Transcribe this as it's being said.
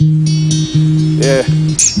Yeah.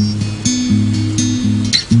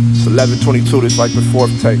 It's 11:22, this like the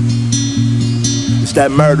fourth take. It's that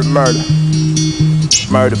murder. It's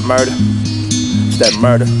that murder. It's that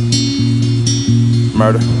murder.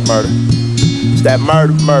 It's that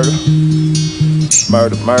murder.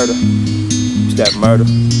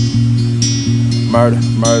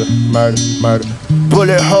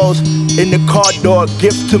 Bullet holes in the car door,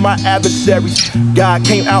 gifts to my adversaries. God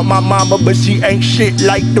came out my mama, but she ain't shit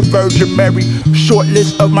like the Virgin Mary. Short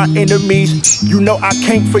list of my enemies, you know I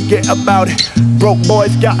can't forget about it. Broke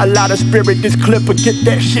boys got a lot of spirit, this clipper get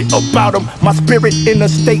that shit about them. My spirit in a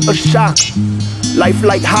state of shock. Life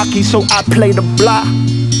like hockey, so I play the block.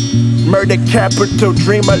 Murder capital,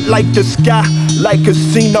 dreamer like the sky, like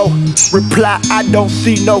casino. Reply, I don't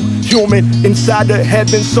see no human inside of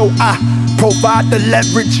heaven, so I provide the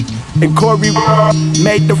leverage. And Corey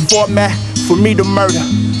made the format for me to murder.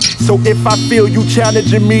 So if I feel you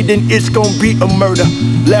challenging me, then it's gon' be a murder.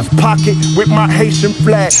 Left pocket with my Haitian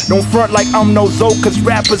flag. Don't front like I'm no Zoe, cause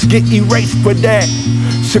rappers get erased for that.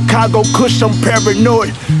 Chicago Kush, I'm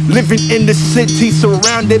paranoid. Living in the city,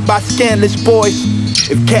 surrounded by scandalous boys.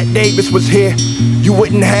 If Cat Davis was here, you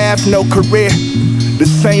wouldn't have no career. The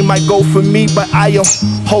same might go for me, but I am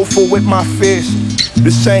hopeful with my fears.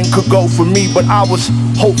 The same could go for me, but I was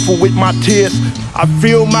hopeful with my tears. I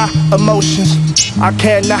feel my emotions, I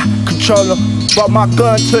cannot control them. Brought my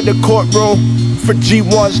gun to the courtroom for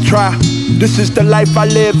G1's trial. This is the life I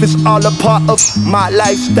live, it's all a part of my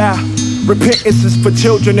lifestyle. Repentance is for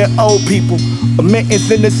children and old people. Admittance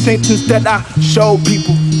in the sentence that I show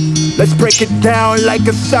people. Let's break it down like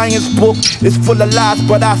a science book. It's full of lies,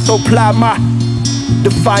 but I supply my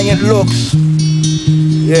defiant looks.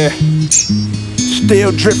 Yeah,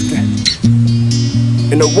 still drifting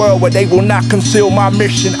in a world where they will not conceal my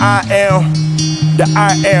mission. I am the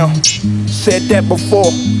I am. Said that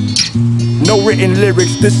before. No written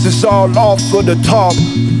lyrics, this is all off of the top.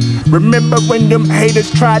 Remember when them haters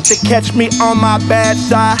tried to catch me on my bad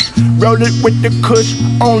side? Roll it with the kush,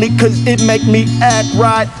 only cause it make me act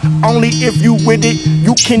right. Only if you with it,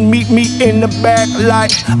 you can meet me in the back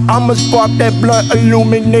light. I'ma spark that blunt,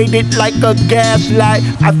 illuminated like a gaslight.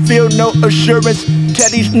 I feel no assurance, tell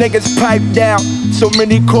these niggas pipe down. So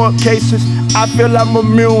many court cases, I feel I'm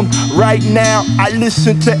immune right now. I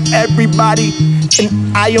listen to everybody and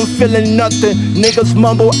I am feeling nothing. Niggas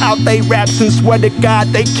mumble out they raps and swear to God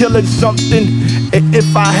they killing something. And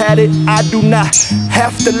if I had it, I do not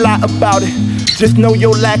have to lie about it. Just know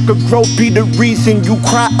your lack of growth be the reason you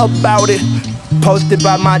cry about it. Posted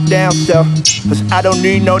by my damn self, cause I don't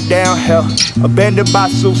need no down hell. Abandoned by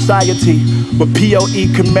society, but POE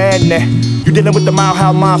command that. You dealing with the mile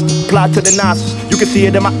high monster, apply to the nostrils. You can see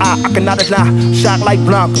it in my eye, I cannot deny. Shock like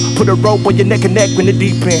Blanca, put a rope on your neck and neck in the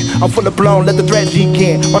deep end. I'm full of blown, let the thread leak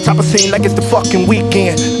in. On top of scene like it's the fucking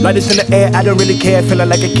weekend. Lighters in the air, I don't really care. Feeling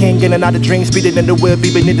like a king, getting out of dreams, speeding in the wheel,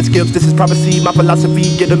 beeping in the skills. This is prophecy, my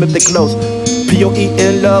philosophy, get them if they close. POE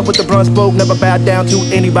in love with the bronze spoke, never bow down to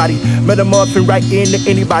anybody. Metamorphing right into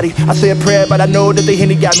anybody. I say a prayer, but I know that they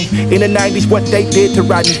Henny got me. In the 90s, what they did to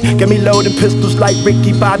ride me. Get me loading pistols like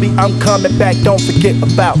Ricky Bobby. I'm coming back, don't forget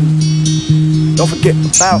about me. Don't forget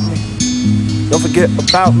about me. Don't forget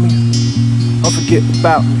about me. Don't forget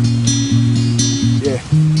about me. Yeah.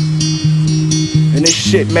 And this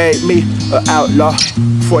shit made me an outlaw.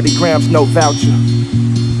 40 grams, no voucher.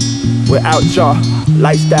 Without jaw,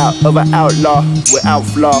 lifestyle of an outlaw without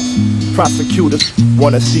flaws. Prosecutors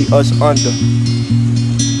wanna see us under.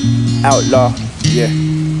 Outlaw, yeah.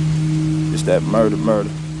 It's that murder.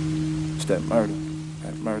 It's that murder.